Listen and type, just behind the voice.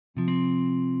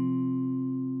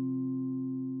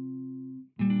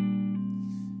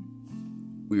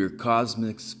We are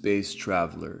cosmic space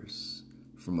travelers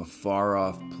from a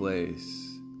far-off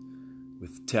place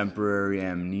with temporary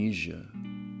amnesia.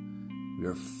 We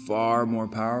are far more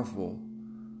powerful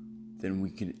than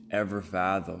we could ever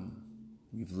fathom.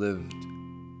 We've lived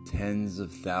tens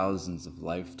of thousands of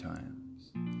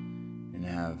lifetimes and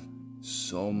have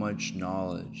so much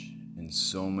knowledge and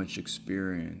so much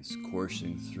experience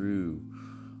coursing through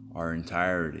our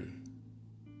entirety.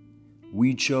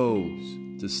 We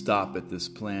chose to stop at this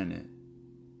planet.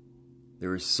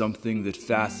 There is something that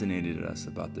fascinated us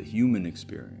about the human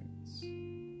experience.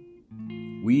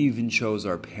 We even chose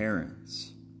our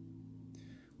parents.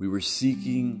 We were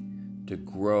seeking to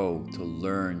grow, to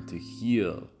learn, to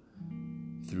heal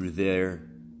through their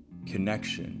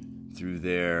connection, through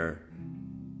their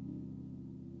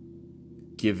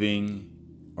giving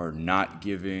or not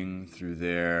giving, through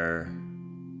their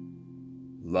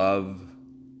love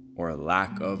or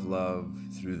lack of love,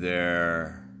 through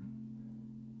their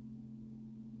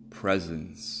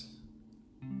presence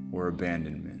or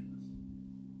abandonment.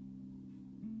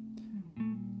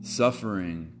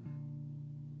 Suffering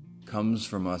comes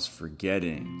from us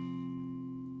forgetting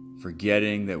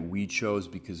that we chose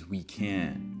because we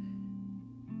can.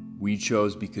 We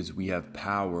chose because we have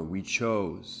power. We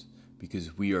chose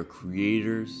because we are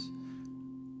creators,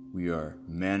 we are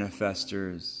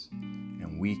manifestors,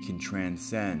 and we can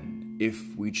transcend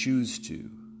if we choose to.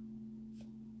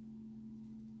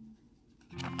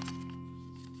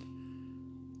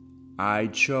 I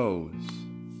chose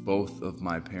both of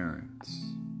my parents.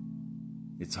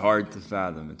 It's hard to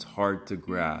fathom, it's hard to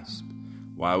grasp.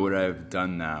 Why would I have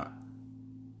done that?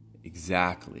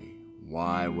 Exactly.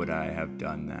 Why would I have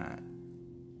done that?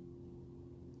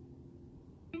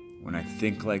 When I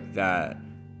think like that,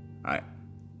 I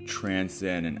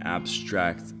transcend and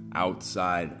abstract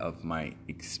outside of my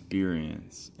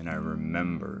experience, and I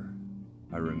remember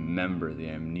the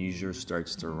amnesia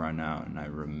starts to run out, and I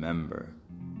remember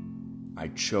I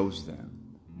chose them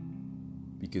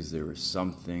because there was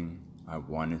something I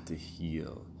wanted to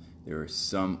heal. There was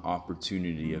some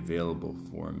opportunity available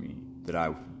for me that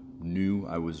I knew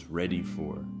I was ready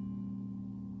for,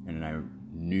 and I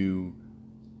knew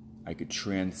I could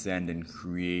transcend and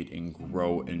create and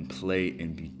grow and play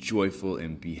and be joyful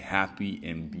and be happy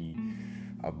and be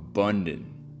abundant.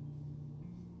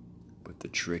 But the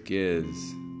trick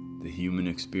is, the human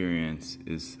experience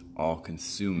is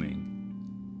all-consuming.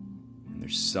 And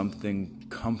there's something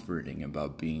comforting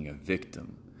about being a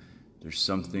victim. There's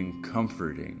something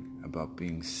comforting about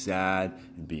being sad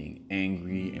and being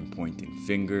angry and pointing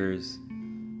fingers.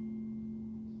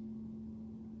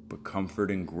 But comfort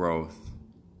and growth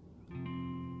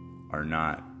are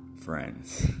not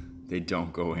friends. They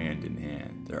don't go hand in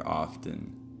hand. They're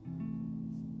often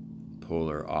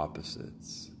polar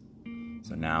opposites.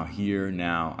 So now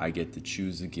I get to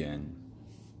choose again.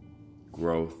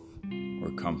 Growth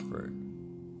or comfort.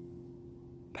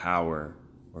 Power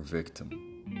or victim.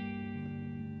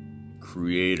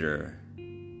 Creator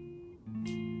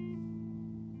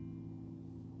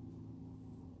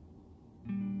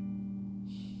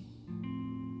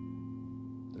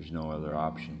there's no other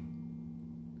option.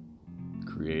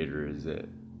 Creator is it.